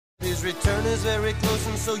His return is very close,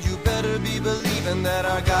 and so you better be believing that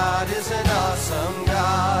our God is an awesome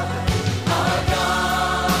God. Our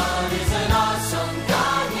God is an awesome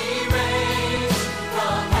God. He reigns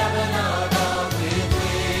from heaven above with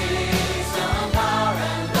wisdom, power,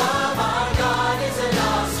 and love. Our God is an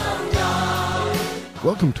awesome God.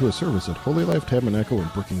 Welcome to a service at Holy Life Tabernacle in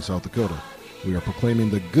Brookings, South Dakota. We are proclaiming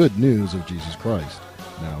the good news of Jesus Christ.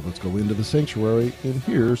 Now let's go into the sanctuary, and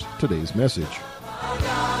here's today's message. Our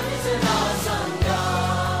God is an awesome God.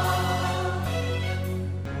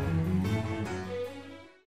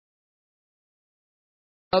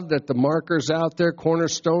 Love that the marker's out there,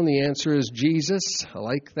 Cornerstone. The answer is Jesus. I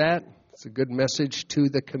like that. It's a good message to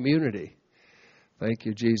the community. Thank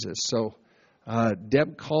you, Jesus. So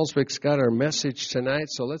Deb Kalswick's got our message tonight,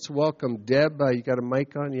 so let's welcome Deb. You got a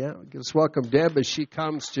mic on? Yeah. Let's welcome Deb as she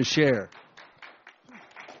comes to share.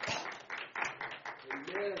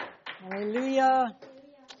 Amen. Hallelujah.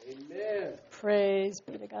 Amen. Praise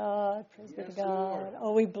be to God. Praise be to God. Lord.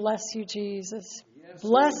 Oh, we bless you, Jesus. Yes,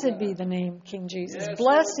 Blessed Lord. be the name, King Jesus. Yes,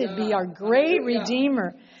 Blessed Lord be God. our great Hallelujah.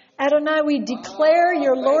 Redeemer. Adonai, we declare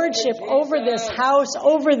your lordship over this house,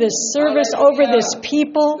 over this service, over this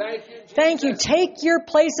people. Thank you. Take your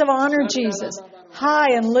place of honor, Jesus,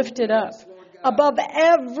 high and lifted up, above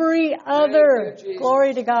every other.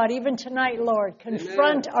 Glory to God. Even tonight, Lord,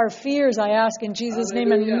 confront our fears, I ask in Jesus'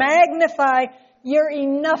 name, and magnify your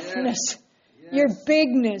enoughness, your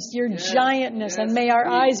bigness, your giantness, and may our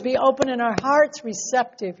eyes be open and our hearts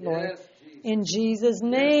receptive, Lord. In Jesus'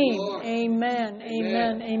 name, amen,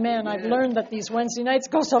 amen, amen. I've learned that these Wednesday nights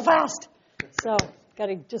go so fast. So, got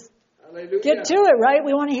to just get to it, right?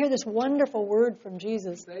 We want to hear this wonderful word from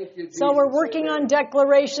Jesus. So we're working on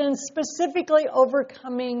declarations, specifically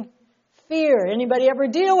overcoming fear. Anybody ever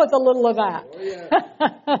deal with a little of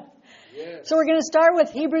that? So we're going to start with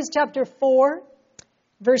Hebrews chapter 4,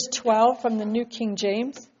 verse 12 from the New King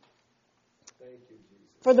James.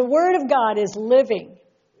 For the word of God is living.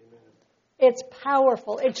 It's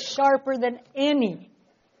powerful. It's sharper than any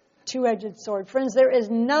two-edged sword. Friends, there is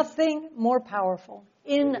nothing more powerful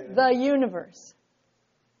in the universe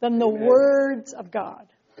than the words of God.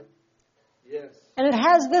 Yes. And it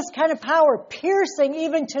has this kind of power, piercing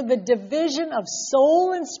even to the division of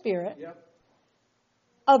soul and spirit,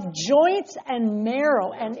 of joints and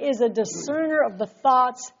marrow, and is a discerner of the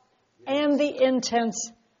thoughts and the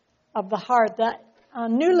intents of the heart. That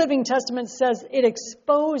New Living Testament says it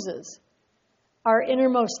exposes our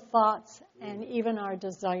innermost thoughts and even our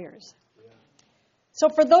desires. So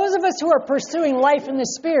for those of us who are pursuing life in the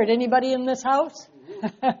Spirit, anybody in this house?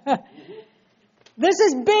 This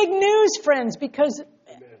is big news, friends, because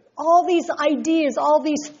all these ideas, all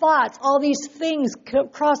these thoughts, all these things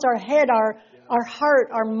cross our head, our heart,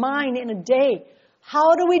 our mind in a day.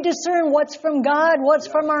 How do we discern what's from God, what's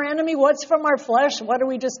from our enemy, what's from our flesh? What are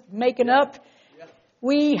we just making up?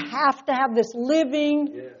 We have to have this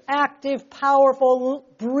living, active, powerful,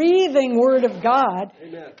 breathing Word of God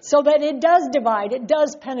so that it does divide, it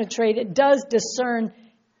does penetrate, it does discern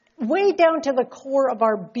way down to the core of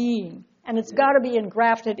our being. And it's got to be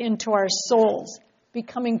engrafted into our souls,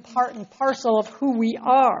 becoming part and parcel of who we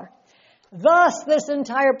are. Thus, this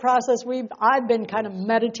entire process I've been kind of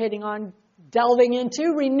meditating on, delving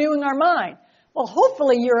into, renewing our mind. Well,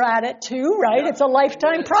 hopefully you're at it too, right? It's a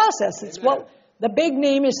lifetime process. It's what... The big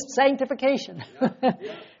name is sanctification.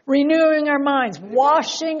 Renewing our minds,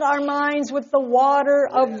 washing our minds with the water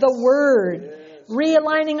of the Word,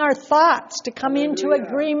 realigning our thoughts to come into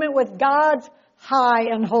agreement with God's high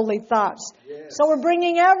and holy thoughts. So we're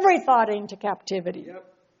bringing every thought into captivity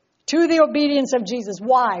to the obedience of Jesus.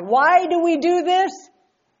 Why? Why do we do this?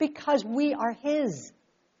 Because we are His.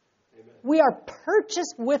 We are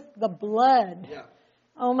purchased with the blood.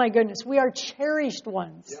 Oh my goodness. We are cherished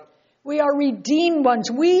ones. We are redeemed ones.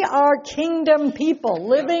 We are kingdom people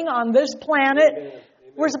living on this planet.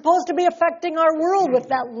 We're supposed to be affecting our world with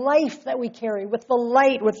that life that we carry, with the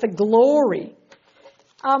light, with the glory.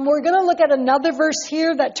 We're going to look at another verse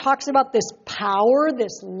here that talks about this power,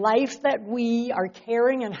 this life that we are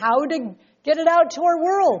carrying and how to get it out to our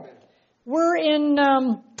world. We're in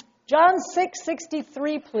John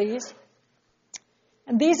 6:63, please.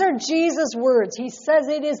 And these are Jesus' words. He says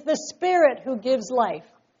it is the Spirit who gives life.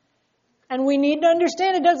 And we need to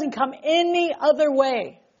understand it doesn't come any other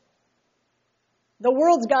way. The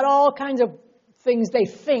world's got all kinds of things they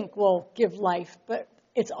think will give life, but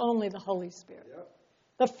it's only the Holy Spirit.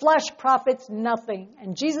 The flesh profits nothing.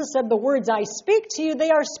 And Jesus said, the words I speak to you,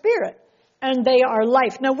 they are spirit and they are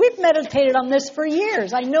life. Now, we've meditated on this for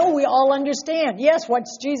years. I know we all understand. Yes,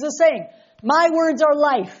 what's Jesus saying? My words are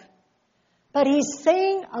life. But he's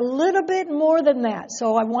saying a little bit more than that.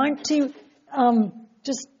 So I want to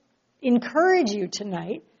just encourage you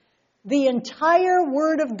tonight. The entire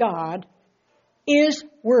Word of God is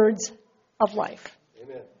words of life.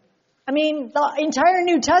 Amen. I mean, the entire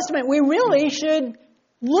New Testament, we really should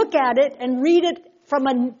look at it and read it from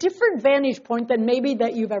a different vantage point than maybe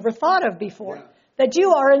that you've ever thought of before. Yeah. That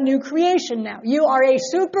you are a new creation now. You are a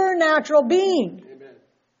supernatural being. Amen.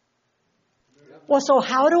 Well, so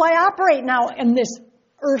how do I operate now in this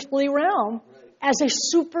earthly realm as a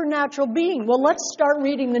supernatural being? Well, let's start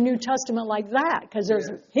reading the New Testament like that, because there's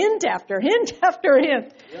hint after hint after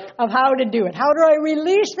hint of how to do it. How do I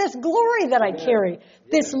release this glory that I carry,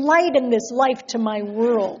 this light and this life to my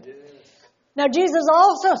world? Now, Jesus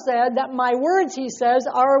also said that my words, he says,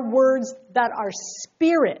 are words that are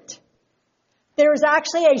spirit. There's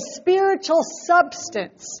actually a spiritual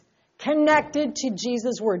substance connected to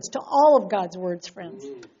Jesus' words, to all of God's words, friends.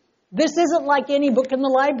 This isn't like any book in the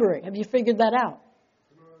library. Have you figured that out?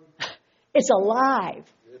 It's alive.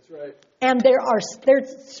 That's right. And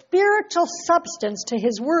there's spiritual substance to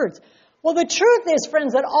his words. Well, the truth is,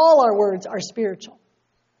 friends, that all our words are spiritual.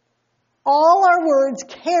 All our words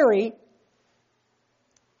carry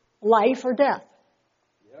life or death.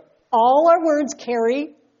 Yep. All our words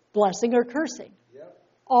carry blessing or cursing. Yep.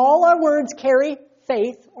 All our words carry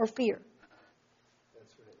faith or fear.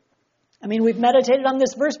 That's right. I mean, we've meditated on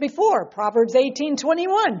this verse before. Proverbs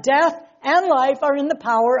 18:21. Death and life are in the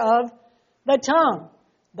power of the tongue.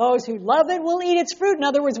 Those who love it will eat its fruit. In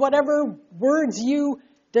other words, whatever words you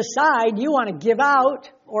decide you want to give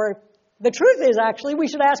out, or the truth is actually, we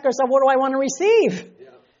should ask ourselves, what do I want to receive?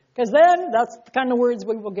 Because then that's the kind of words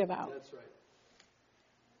we will give out. That's right.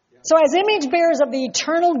 So as image bearers of the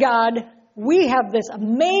eternal God, we have this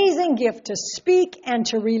amazing gift to speak and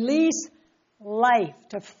to release life,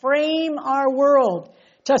 to frame our world,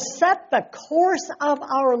 to set the course of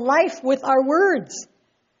our life with our words.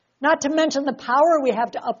 Not to mention the power we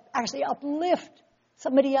have to actually uplift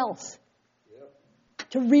somebody else,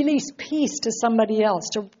 to release peace to somebody else,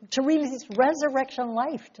 to release resurrection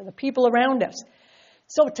life to the people around us.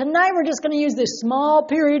 So tonight we're just going to use this small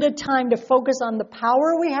period of time to focus on the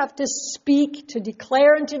power we have to speak, to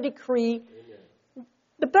declare, and to decree. Amen.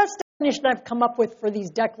 The best definition I've come up with for these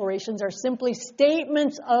declarations are simply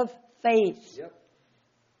statements of faith. Yep.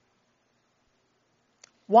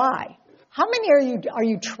 Why? How many are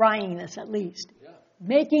you trying this at least? Yeah.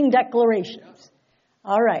 Making declarations.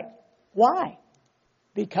 Yeah. All right. Why?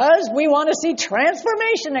 Because we want to see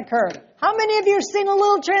transformation occur. How many of you have seen a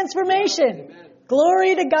little transformation? Amen.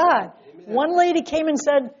 Glory to God. Amen. One lady came and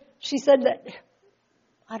said, she said that,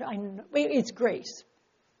 it's Grace.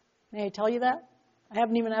 May I tell you that? I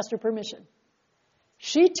haven't even asked her permission.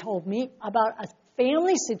 She told me about a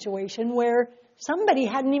family situation where somebody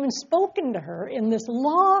hadn't even spoken to her in this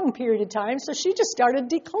long period of time, so she just started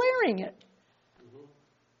declaring it. Mm-hmm.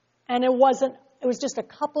 And it was just a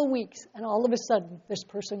couple weeks, and all of a sudden, this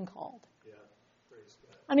person called. Yeah, praise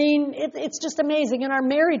God. I mean, it's just amazing in our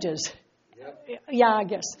marriages. Yep. Yeah, I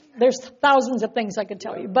guess. There's thousands of things I could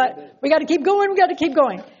tell you, but we got to keep going,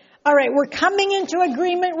 All right, we're coming into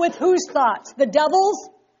agreement with whose thoughts? The devil's?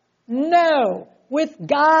 No. With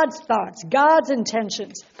God's thoughts, God's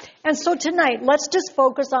intentions. And so tonight, let's just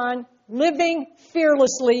focus on living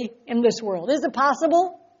fearlessly in this world. Is it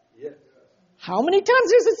possible? Yes. How many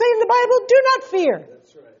times does it say in the Bible, do not fear?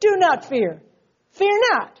 That's right. Do not fear. Fear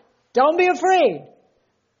not. Don't be afraid.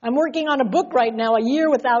 I'm working on a book right now, A Year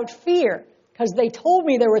Without Fear, because they told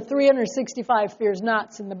me there were 365 fears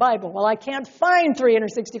nots in the Bible. Well, I can't find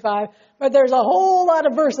 365, but there's a whole lot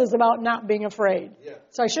of verses about not being afraid. Yeah.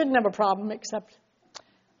 So I shouldn't have a problem, except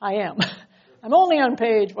I am. I'm only on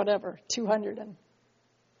page, 200, and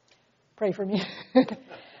pray for me.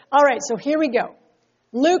 All right, so here we go.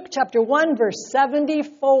 Luke chapter 1, verse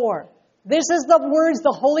 74. This is the words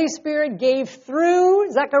the Holy Spirit gave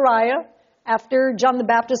through Zechariah after John the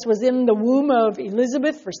Baptist was in the womb of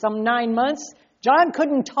Elizabeth for some 9 months. John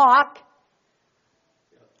couldn't talk,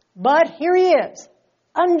 but here he is.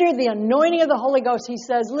 Under the anointing of the Holy Ghost, he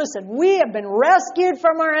says, listen, we have been rescued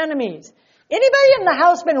from our enemies. Anybody in the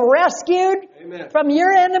house been rescued Amen. From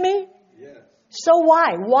your enemy? Yes. So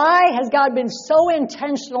why? Why has God been so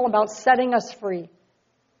intentional about setting us free?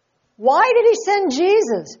 Why did he send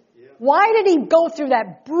Jesus? Yeah. Why did he go through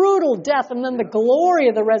that brutal death and then the glory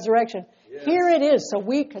of the resurrection? Yes. Here it is, so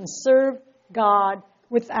we can serve God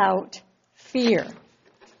without fear.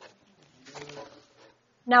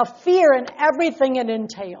 Now, fear and everything it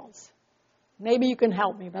entails. Maybe you can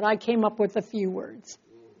help me, but I came up with a few words.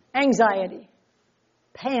 Anxiety,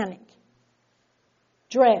 panic,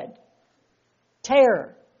 dread,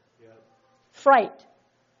 terror, fright,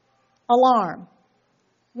 alarm,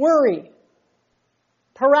 worry,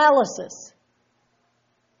 paralysis,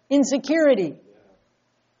 insecurity.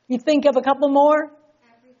 You think of a couple more?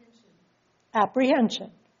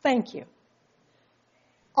 Apprehension. Thank you.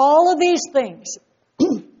 All of these things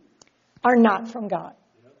are not from God.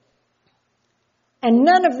 And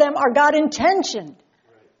none of them are God-intentioned.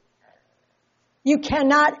 You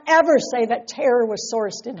cannot ever say that terror was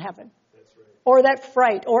sourced in heaven. Or that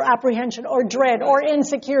fright, or apprehension, or dread, or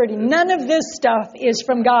insecurity. None of this stuff is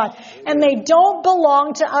from God. And they don't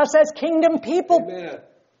belong to us as kingdom people. Amen.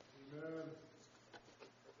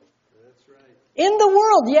 In the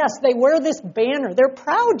world, yes, they wear this banner. They're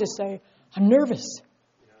proud to say, I'm nervous.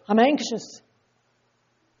 I'm anxious.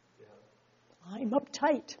 I'm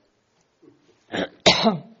uptight.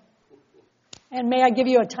 And may I give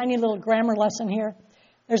you a tiny little grammar lesson here?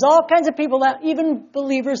 There's all kinds of people that, even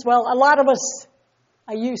believers, well, a lot of us,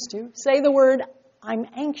 I used to, say the word, I'm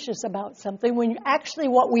anxious about something, when actually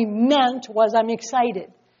what we meant was I'm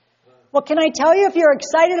excited. Well, can I tell you, if you're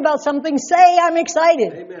excited about something, say I'm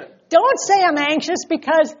excited. Amen. Don't say I'm anxious,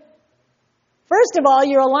 because, first of all,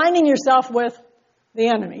 you're aligning yourself with the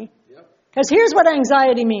enemy. Because here's what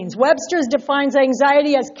anxiety means. Webster's defines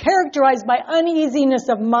anxiety as characterized by uneasiness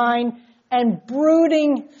of mind and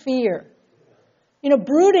brooding fear. You know,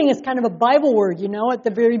 brooding is kind of a Bible word, you know, at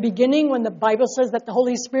the very beginning when the Bible says that the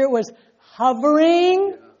Holy Spirit was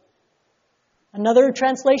hovering. Another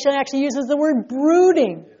translation actually uses the word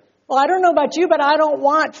brooding. Well, I don't know about you, but I don't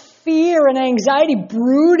want fear and anxiety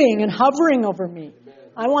brooding and hovering over me.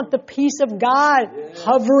 I want the peace of God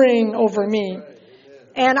hovering over me.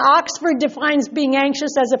 And Oxford defines being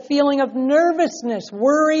anxious as a feeling of nervousness,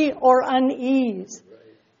 worry, or unease.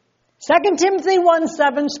 2 Timothy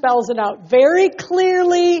 1:7 spells it out very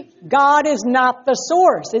clearly. God is not the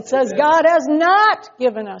source. It says God has not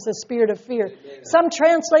given us a spirit of fear. Some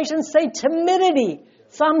translations say timidity.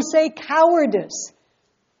 Some say cowardice.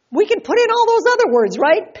 We could put in all those other words,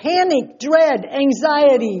 right? Panic, dread,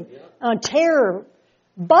 anxiety, terror.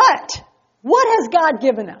 But what has God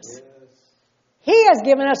given us? He has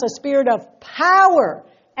given us a spirit of power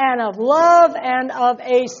and of love and of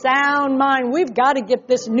a sound mind. We've got to get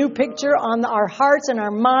this new picture on our hearts and our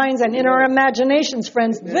minds and in our imaginations,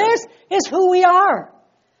 friends. This is who we are.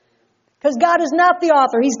 Because God is not the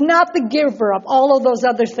author. He's not the giver of all of those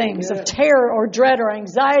other things, of terror or dread or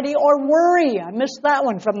anxiety or worry. I missed that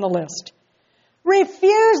one from the list.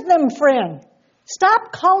 Refuse them, friend.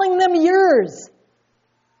 Stop calling them yours.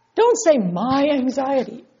 Don't say my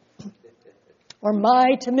anxiety or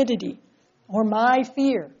my timidity or my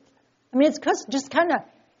fear. I mean, it's just kind of,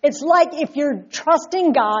 it's like if you're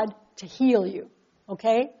trusting God to heal you,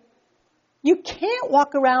 okay? You can't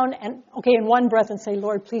walk around and, in one breath and say,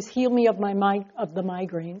 Lord, please heal me of the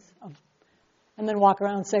migraines. And then walk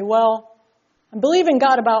around and say, well, I'm believing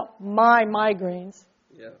God about my migraines.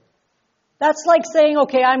 Yeah. That's like saying,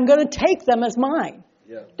 okay, I'm going to take them as mine.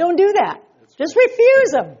 Yeah. Don't do that. Just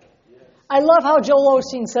refuse them. Yes. I love how Joel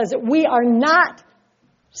Osteen says it. We are not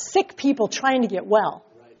sick people trying to get well.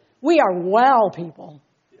 Right. We are well people,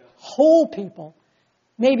 whole people,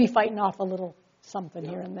 maybe fighting off a little something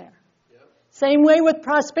here and there. Same way with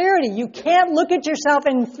prosperity. You can't look at yourself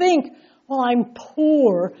and think, well, I'm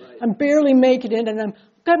poor, I'm barely making it, and I'm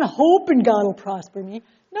going to hope and God will prosper me.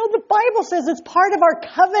 No, the Bible says it's part of our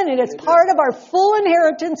covenant. It's part of our full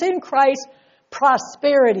inheritance in Christ,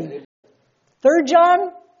 prosperity. 3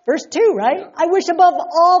 John, verse 2, right? I wish above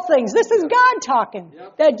all things, this is God talking,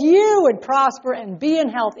 that you would prosper and be in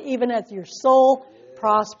health, even as your soul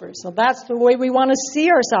prospers. So that's the way we want to see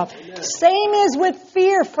ourselves. Same is with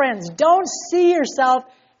fear, friends. Don't see yourself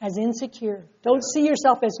as insecure. Don't see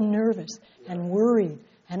yourself as nervous and worried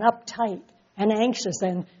and uptight and anxious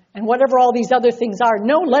and whatever all these other things are.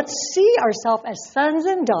 No, let's see ourselves as sons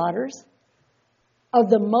and daughters of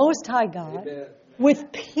the Most High God. Amen.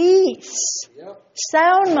 With peace,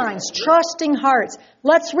 sound minds, trusting hearts.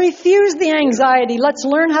 Let's refuse the anxiety. Let's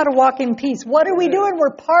learn how to walk in peace. What are we doing?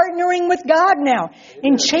 We're partnering with God now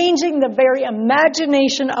in changing the very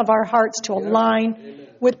imagination of our hearts to align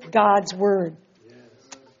with God's Word.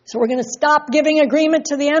 So we're going to stop giving agreement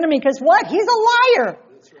to the enemy because what? He's a liar.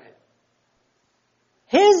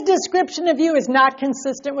 His description of you is not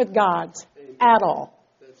consistent with God's at all.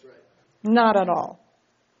 Not at all.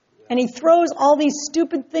 And he throws all these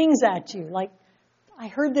stupid things at you. Like, I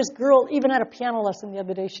heard this girl, even at a piano lesson the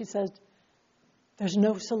other day, she said, there's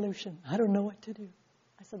no solution. I don't know what to do.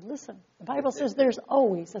 I said, listen, the Bible says there's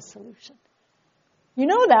always a solution. You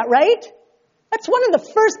know that, right? That's one of the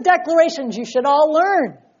first declarations you should all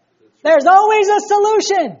learn. There's always a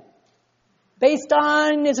solution. based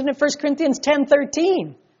on, isn't it 1 Corinthians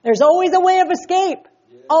 10:13? There's always a way of escape.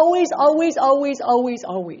 Always, always, always, always,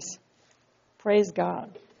 always. Praise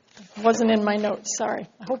God. It wasn't in my notes. Sorry.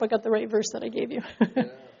 I hope I got the right verse that I gave you.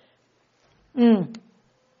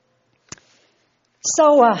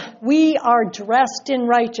 So we are dressed in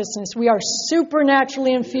righteousness. We are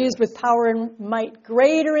supernaturally infused with power and might.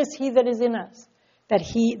 Greater is He that is in us than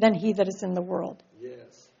he that is in the world.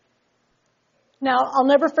 Yes. Now, I'll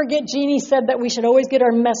never forget Jeannie said that we should always get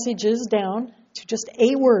our messages down to just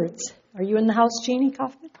 8 words. Are you in the house, Jeannie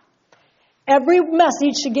Kaufman? Every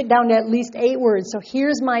message should get down to at least 8 words. So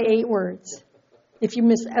here's my 8 words, if you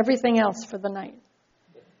miss everything else for the night.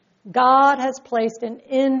 God has placed an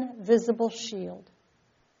invisible shield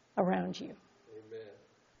around you. Amen.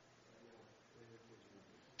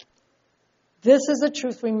 This is a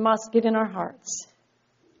truth we must get in our hearts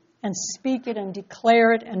and speak it and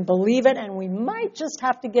declare it and believe it. And we might just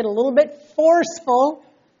have to get a little bit forceful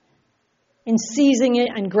in seizing it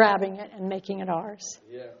and grabbing it and making it ours.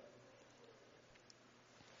 Yeah.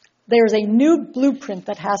 There's a new blueprint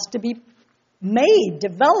that has to be made,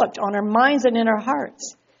 developed on our minds and in our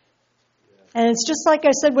hearts. And it's just like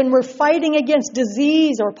I said, when we're fighting against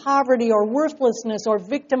disease or poverty or worthlessness or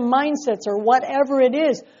victim mindsets or whatever it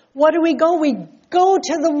is, what do? We go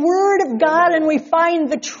to the Word of God and we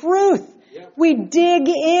find the truth. We dig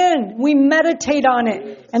in, we meditate on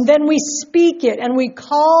it, and then we speak it, and we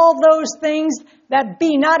call those things that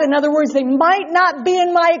be not. In other words, they might not be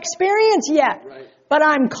in my experience yet, but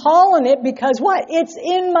I'm calling it because what? It's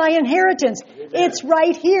in my inheritance. It's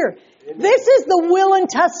right here. This is the will and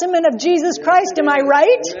testament of Jesus Christ, am I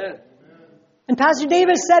right? Amen. And Pastor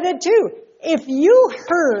David said it too. If you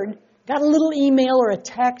got a little email or a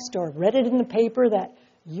text or read it in the paper that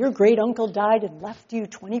your great uncle died and left you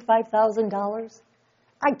 $25,000,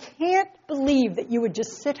 I can't believe that you would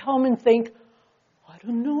just sit home and think, I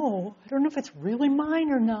don't know if it's really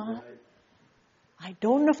mine or not. I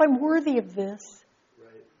don't know if I'm worthy of this.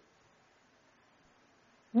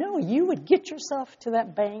 No, you would get yourself to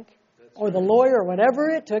that bank or the lawyer or whatever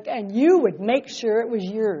it took, and you would make sure it was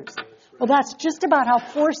yours. Well, that's just about how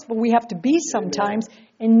forceful we have to be sometimes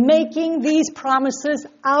in making these promises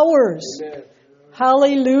ours. Amen.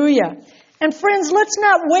 Hallelujah. And friends, let's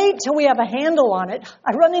not wait till we have a handle on it.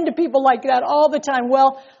 I run into people like that all the time.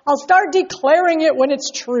 Well, I'll start declaring it when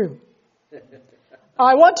it's true.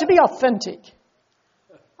 I want to be authentic.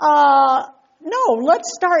 No,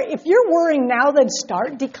 let's start. If you're worrying now, then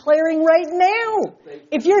start declaring right now.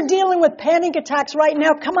 If you're dealing with panic attacks right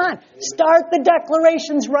now, come on, start the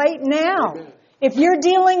declarations right now. If you're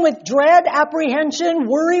dealing with dread, apprehension,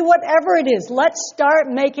 worry, whatever it is, let's start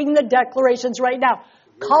making the declarations right now.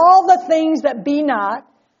 Call the things that be not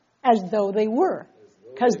as though they were,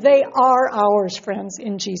 because they are ours, friends,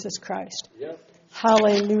 in Jesus Christ.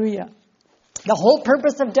 Hallelujah. The whole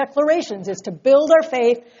purpose of declarations is to build our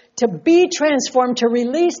faith, to be transformed, to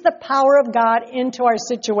release the power of God into our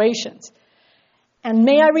situations. And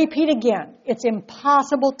may I repeat again, it's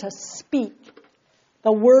impossible to speak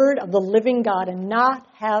the word of the living God and not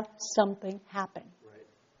have something happen.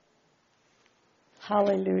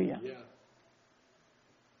 Hallelujah.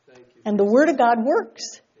 And the word of God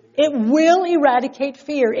works. It will eradicate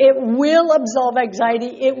fear. It will absolve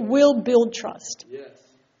anxiety. It will build trust.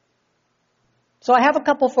 So I have a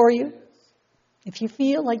couple for you. If you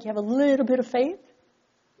feel like you have a little bit of faith,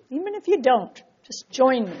 even if you don't, just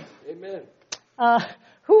join me. Amen.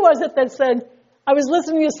 Who was it that said, I was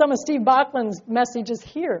listening to some of Steve Bachman's messages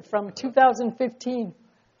here from 2015.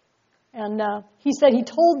 And he said he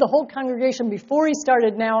told the whole congregation before he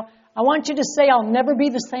started, now, I want you to say, I'll never be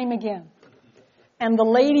the same again. And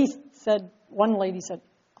one lady said,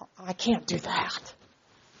 I can't do that.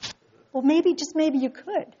 Well, maybe you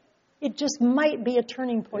could. It just might be a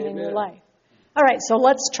turning point in your life. All right, so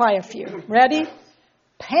let's try a few. Ready?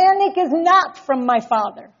 Panic is not from my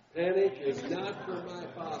Father. Panic is not from my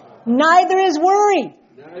Father. Neither is worry.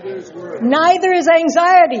 Neither is worry. Neither is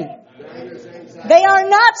anxiety. Neither is anxiety. They are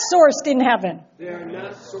not sourced in heaven. They are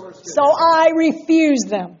not sourced in So I refuse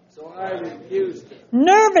them. So I refuse them.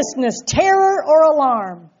 Nervousness, terror, or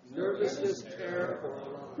alarm. Nervousness, terror, or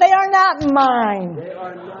alarm. They are not mine. They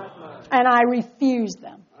are not mine. And I refuse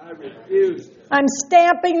them. I refuse them. I'm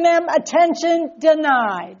stamping them attention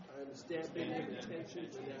denied. I'm stamping them attention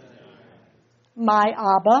denied. My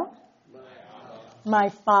Abba, my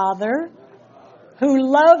Father,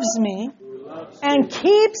 who loves me and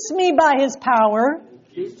keeps me by His power,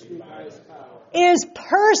 is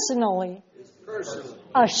personally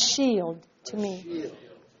a shield to me.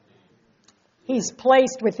 He's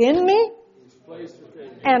placed within me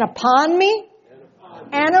and upon me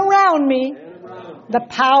and around me The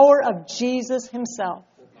power of Jesus Himself.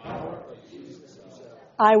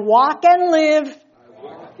 I walk and live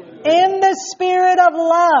in the Spirit of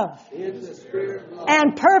love.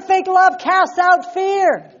 And perfect love casts out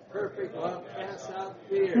fear.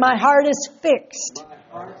 My heart is fixed,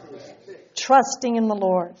 trusting in the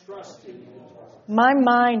Lord. My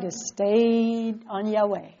mind is stayed on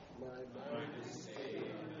Yahweh.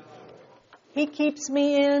 He keeps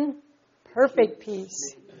me in perfect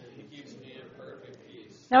peace.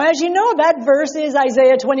 Now, as you know, that verse is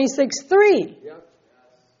Isaiah 26:3.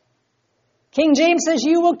 King James says,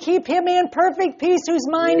 you will keep him in perfect peace whose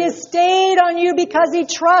mind is stayed on you because he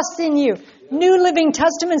trusts in you. New Living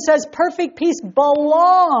Testament says perfect peace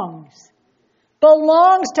belongs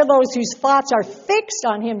to those whose thoughts are fixed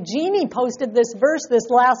on Him. Jeannie posted this verse this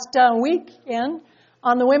last weekend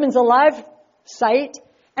on the Women's Alive site,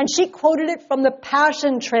 and she quoted it from the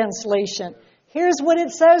Passion Translation. Here's what it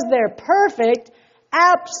says there. Perfect,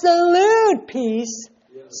 absolute peace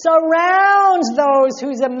surrounds those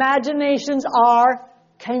whose imaginations are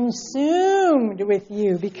consumed with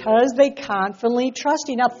you because they confidently trust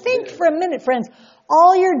you. Now think for a minute, friends.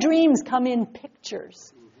 All your dreams come in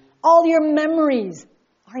pictures. All your memories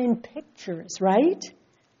are in pictures, right?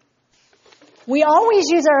 We always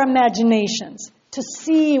use our imaginations to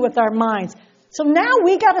see with our minds. So now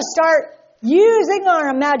we got to start using our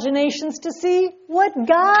imaginations to see what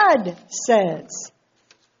God says.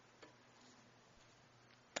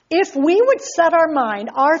 If we would set our mind,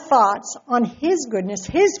 our thoughts on His goodness,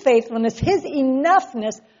 His faithfulness, His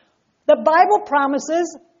enoughness, the Bible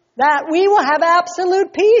promises that we will have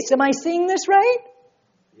absolute peace. Am I seeing this right?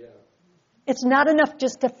 Yeah. It's not enough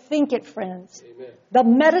just to think it, friends. Amen. The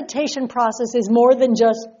meditation process is more than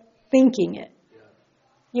just thinking it. Yeah.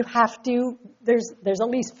 You have to, there's at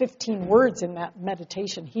least 15 words in that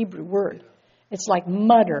meditation Hebrew word. Yeah. It's like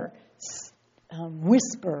mutter,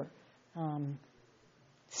 whisper,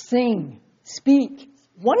 sing, speak.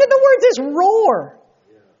 One of the words is roar.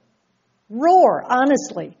 Yeah. Roar,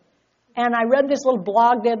 honestly. And I read this little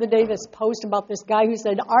blog the other day, this post about this guy who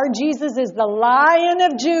said, our Jesus is the Lion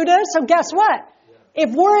of Judah. So guess what? Yeah.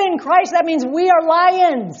 If we're in Christ, that means we are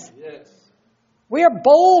lions. Yes. We are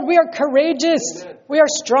bold. We are courageous. Amen. We are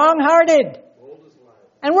strong-hearted.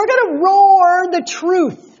 And we're going to roar the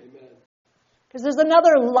truth. Because there's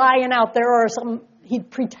another lion out there, or he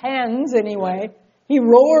pretends anyway. Yeah. He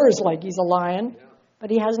roars like he's a lion, but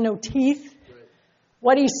he has no teeth.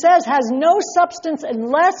 What he says has no substance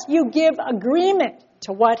unless you give agreement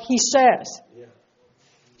to what he says.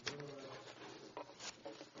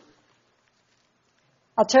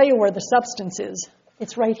 I'll tell you where the substance is.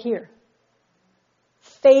 It's right here.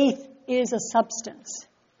 Faith is a substance.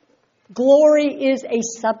 Glory is a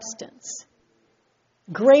substance.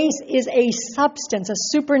 Grace is a substance, a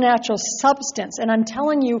supernatural substance. And I'm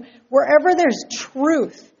telling you, wherever there's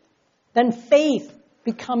truth, then faith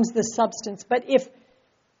becomes the substance. But if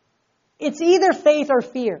it's either faith or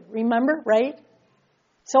fear, remember, right?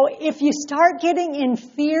 So if you start getting in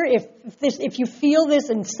fear, if you feel this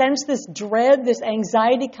and sense this dread, this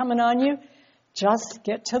anxiety coming on you, just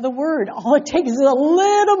get to the Word. All it takes is a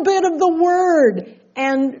little bit of the Word,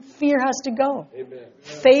 and fear has to go. Amen.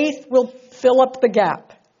 Faith will fill up the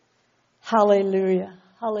gap. Hallelujah,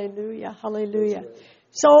 hallelujah, hallelujah.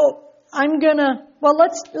 So I'm gonna,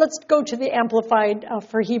 let's go to the Amplified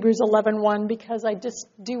for Hebrews 11:1 because I just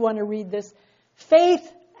do want to read this. Faith,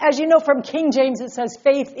 as you know from King James, it says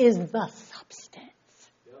faith is the substance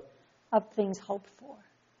of things hoped for.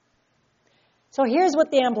 So here's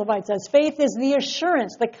what the Amplified says. Faith is the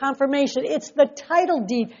assurance, the confirmation. It's the title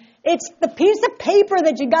deed. It's the piece of paper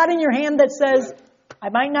that you got in your hand that says, I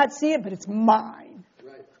might not see it, but it's mine.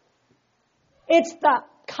 Right. It's the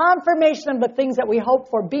confirmation of the things that we hope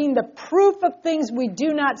for, being the proof of things we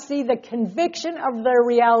do not see, the conviction of their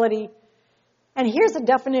reality. And here's a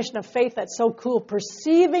definition of faith that's so cool.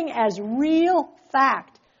 Perceiving as real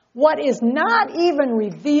fact what is not even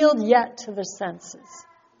revealed yet to the senses.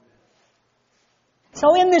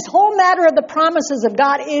 So in this whole matter of the promises of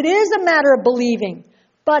God, it is a matter of believing,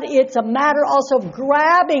 but it's a matter also of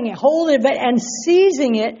grabbing hold of it and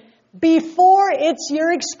seizing it before it's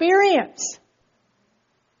your experience.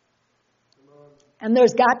 And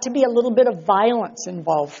there's got to be a little bit of violence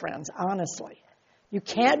involved, friends, honestly. You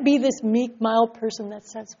can't be this meek, mild person that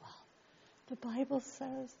says, well, the Bible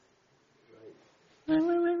says.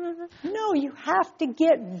 No, you have to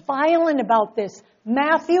get violent about this.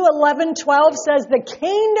 Matthew 11:12 says the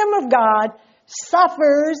kingdom of God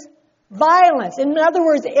suffers violence. In other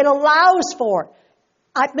words, it allows for.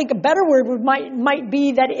 I think a better word might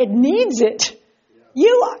be that it needs it.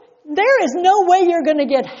 There is no way you're going to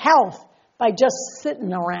get health by just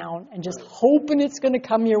sitting around and just hoping it's going to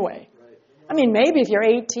come your way. I mean, maybe if you're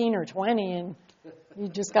 18 or 20 and you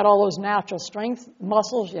just got all those natural strength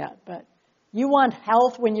muscles yet, but you want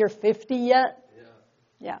health when you're 50 yet?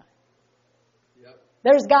 Yeah.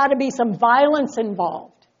 There's got to be some violence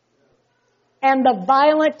involved. And the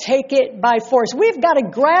violent take it by force. We've got to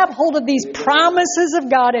grab hold of these promises of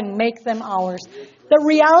God and make them ours. The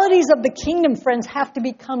realities of the kingdom, friends, have to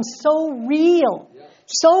become so real,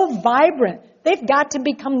 so vibrant. They've got to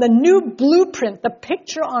become the new blueprint, the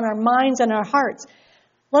picture on our minds and our hearts.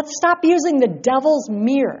 Let's stop using the devil's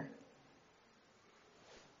mirror.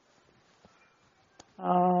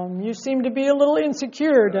 You seem to be a little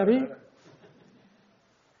insecure, Debbie.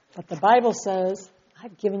 But the Bible says,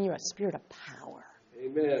 I've given you a spirit of power,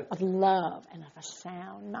 Amen. of love, and of a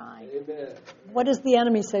sound mind. Amen. What does the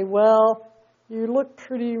enemy say? Well, you look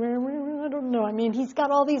pretty, I don't know. I mean, he's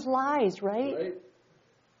got all these lies, right?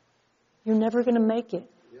 You're never going to make it.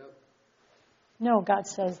 Yep. No, God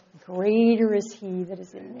says, greater is he that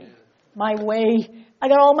is in me. My way, I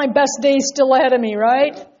got all my best days still ahead of me,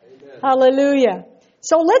 right? Amen. Hallelujah.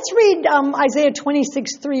 So let's read Isaiah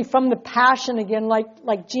 26:3 from the Passion again,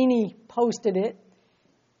 like Jeannie posted it.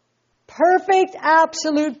 Perfect,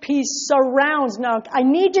 absolute peace surrounds. Now, I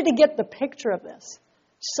need you to get the picture of this.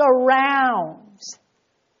 Surrounds.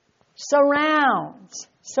 Surrounds.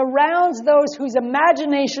 Surrounds those whose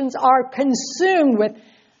imaginations are consumed with,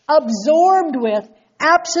 absorbed with,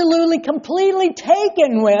 absolutely, completely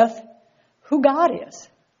taken with who God is.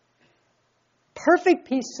 Perfect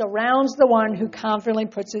peace surrounds the one who confidently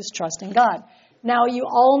puts his trust in God. Now, you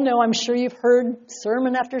all know, I'm sure you've heard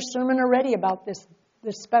sermon after sermon already about this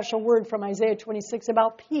special word from Isaiah 26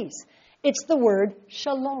 about peace. It's the word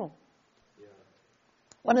shalom.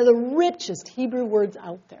 One of the richest Hebrew words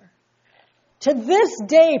out there. To this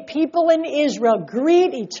day, people in Israel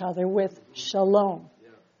greet each other with shalom.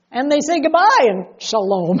 And they say goodbye and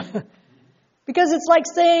shalom. Because it's like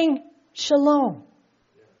saying shalom.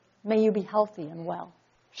 May you be healthy and well.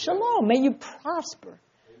 Shalom. May you prosper.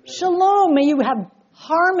 Shalom. May you have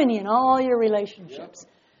harmony in all your relationships.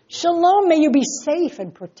 Shalom. May you be safe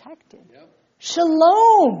and protected.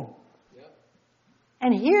 Shalom.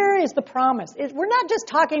 And here is the promise. We're not just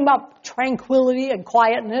talking about tranquility and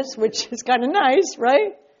quietness, which is kind of nice,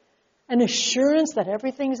 right? An assurance that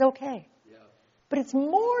everything's okay. But it's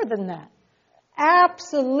more than that.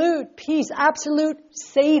 Absolute peace, absolute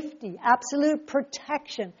safety, absolute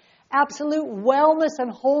protection, absolute wellness and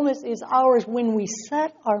wholeness is ours when we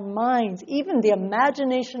set our minds, even the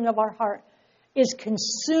imagination of our heart, is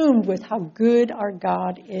consumed with how good our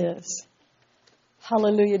God is.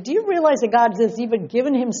 Hallelujah. Do you realize that God has even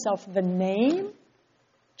given himself the name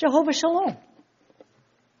Jehovah Shalom?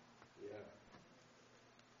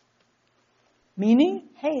 Meaning,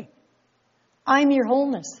 hey, I'm your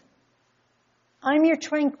wholeness. I'm your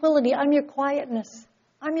tranquility. I'm your quietness.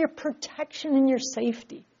 I'm your protection and your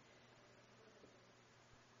safety.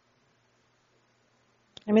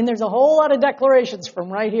 I mean, there's a whole lot of declarations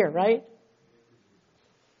from right here, right?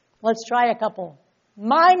 Let's try a couple.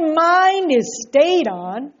 My mind is stayed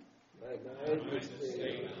on,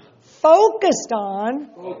 focused on,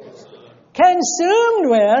 consumed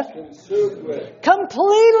with,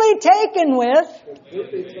 completely taken with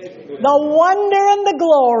the wonder and the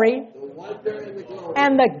glory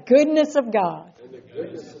and the goodness of God.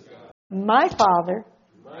 My Father,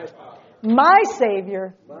 my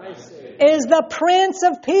Savior, is the Prince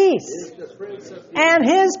of Peace, and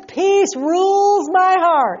His peace rules my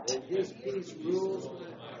heart,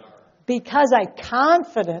 because I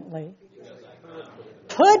confidently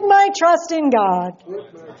put my trust in God.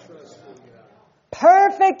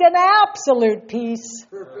 Perfect and absolute peace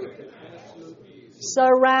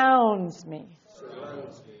surrounds me.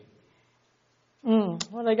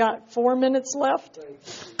 What, I got 4 minutes left?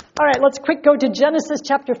 All right, let's quick go to Genesis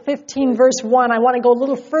chapter 15, verse 1. I want to go a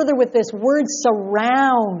little further with this word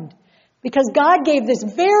surround. Because God gave this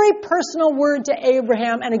very personal word to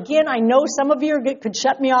Abraham. And again, I know some of you could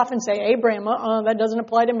shut me off and say, Abraham, that doesn't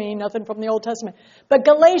apply to me, nothing from the Old Testament. But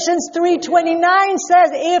Galatians 3:29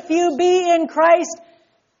 says, if you be in Christ,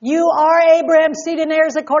 you are Abraham's seed and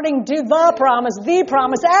heirs according to the promise.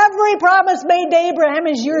 Every promise made to Abraham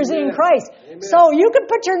is yours in Christ. Amen. So you can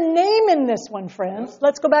put your name in this one, friends.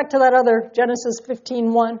 Let's go back to that other Genesis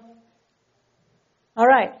 15:1. All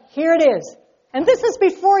right, here it is. And this is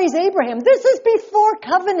before he's Abraham. This is before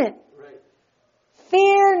covenant. Right.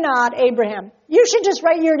 Fear not, Abraham. You should just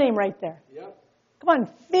write your name right there. Yep. Come on,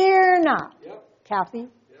 fear not. Yep. Kathy.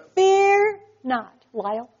 Yep. Fear not.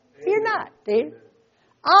 Lyle. Amen. Fear not, Dave. Amen.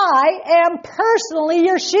 I am personally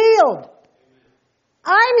your shield. Amen.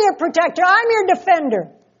 I'm your protector. I'm your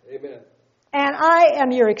defender. Amen. And I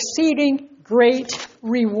am your exceeding great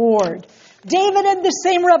reward. David had the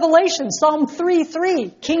same revelation. Psalm 3:3.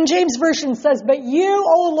 King James Version says, but you,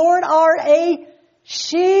 O Lord, are a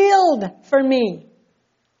shield for me,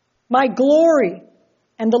 my glory,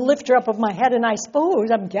 and the lifter up of my head. And I suppose,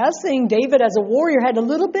 I'm guessing, David as a warrior had a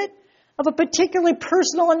little bit of a particularly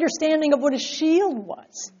personal understanding of what a shield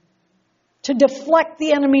was to deflect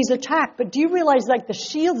the enemy's attack. But do you realize, like the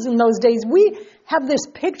shields in those days, we have this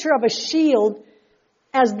picture of a shield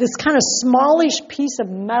as this kind of smallish piece of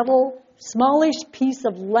metal, smallish piece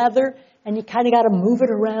of leather, and you kind of got to move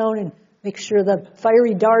it around and make sure the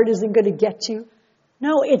fiery dart isn't going to get you.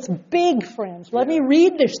 No, it's big, friends. Let me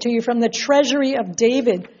read this to you from the treasury of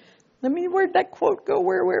David. Where'd that quote go?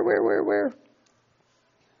 Where?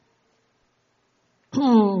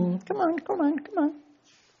 Come on.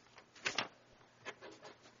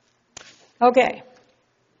 Okay.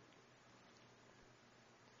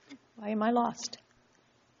 Why am I lost?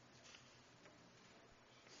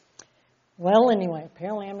 Well, anyway,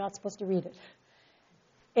 apparently I'm not supposed to read it.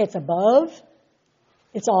 It's above.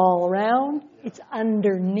 It's all around. It's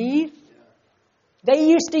underneath. They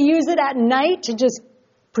used to use it at night to just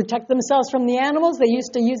protect themselves from the animals. They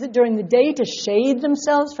used to use it during the day to shade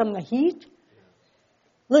themselves from the heat.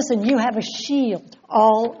 Listen, you have a shield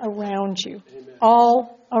all around you. Amen.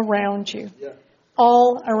 All around you. Yeah.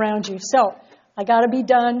 All around you. So, I got to be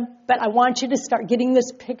done, but I want you to start getting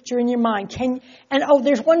this picture in your mind.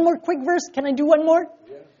 There's one more quick verse. Can I do one more?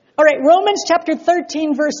 Yeah. All right, Romans chapter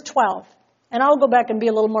 13, verse 12. And I'll go back and be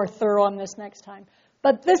a little more thorough on this next time.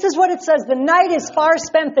 But this is what it says. The night is far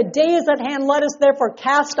spent. The day is at hand. Let us therefore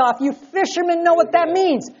cast off. You fishermen know what that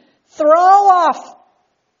means. Throw off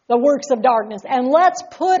the works of darkness. And let's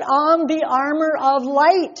put on the armor of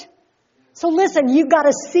light. So listen, you've got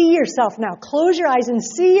to see yourself now. Close your eyes and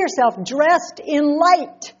see yourself dressed in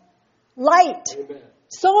light. Light. Amen.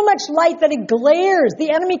 So much light that it glares.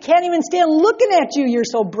 The enemy can't even stand looking at you. You're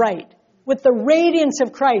so bright with the radiance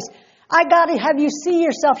of Christ. I got to have you see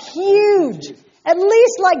yourself huge. At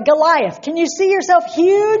least like Goliath. Can you see yourself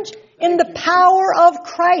huge in the power of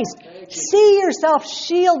Christ? See yourself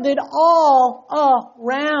shielded all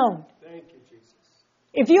around.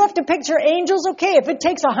 If you have to picture angels, okay. If it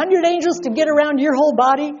takes 100 angels to get around your whole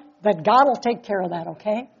body, then God will take care of that,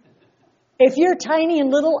 okay? If you're tiny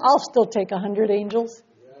and little, I'll still take 100 angels.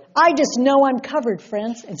 I just know I'm covered,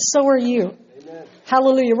 friends, and so are you. Amen.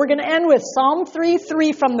 Hallelujah. We're going to end with Psalm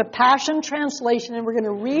 3:3 from the Passion Translation, and we're going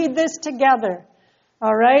to read this together.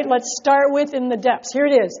 All right, let's start with in the depths. Here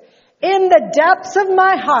it is. In the depths of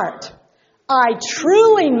my heart, I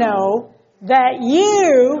truly know that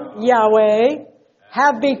you, Yahweh,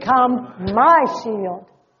 have become my shield.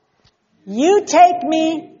 You take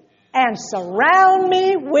me and surround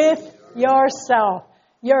me with yourself.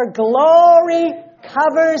 Your glory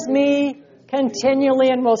covers me continually,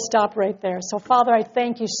 and we'll stop right there. So, Father, I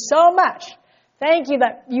thank you so much. Thank you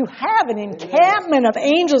that you have an encampment of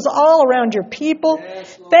angels all around your people.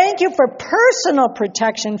 Thank you for personal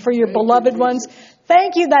protection for your beloved ones.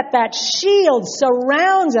 Thank you that that shield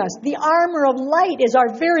surrounds us. The armor of light is our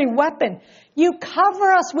very weapon. You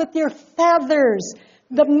cover us with your feathers.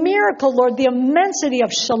 The miracle, Lord, the immensity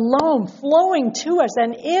of shalom flowing to us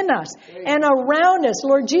and in us and around us.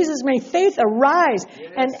 Lord Jesus, may faith arise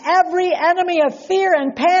and every enemy of fear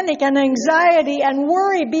and panic and anxiety and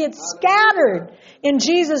worry be it scattered. In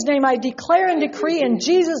Jesus' name, I declare and decree in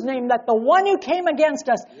Jesus' name that the one who came against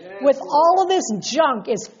us with all of this junk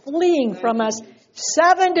is fleeing from us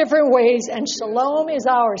 7 different ways, and shalom is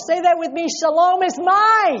ours. Say that with me. Shalom is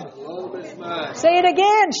mine. Shalom is mine. Say it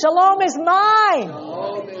again. Shalom is mine.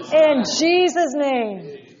 Shalom is In mine. Jesus'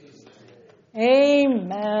 name.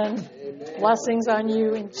 Amen. Blessings on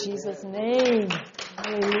you in Jesus' name.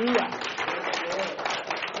 Hallelujah.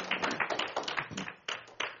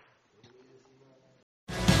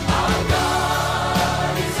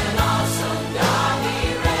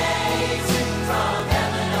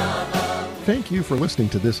 Thank you for listening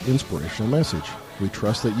to this inspirational message. We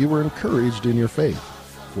trust that you were encouraged in your faith.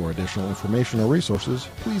 For additional information or resources,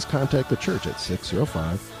 please contact the church at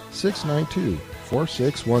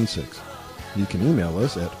 605-692-4616. You can email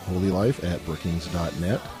us at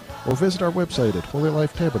holylife@brookings.net or visit our website at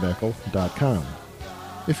holylifetabernacle.com.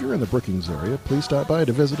 If you're in the Brookings area, please stop by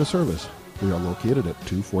to visit a service. We are located at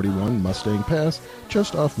 241 Mustang Pass,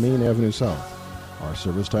 just off Main Avenue South. Our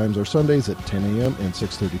service times are Sundays at 10 a.m. and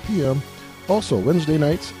 6:30 p.m., also Wednesday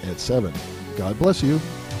nights at 7. God bless you.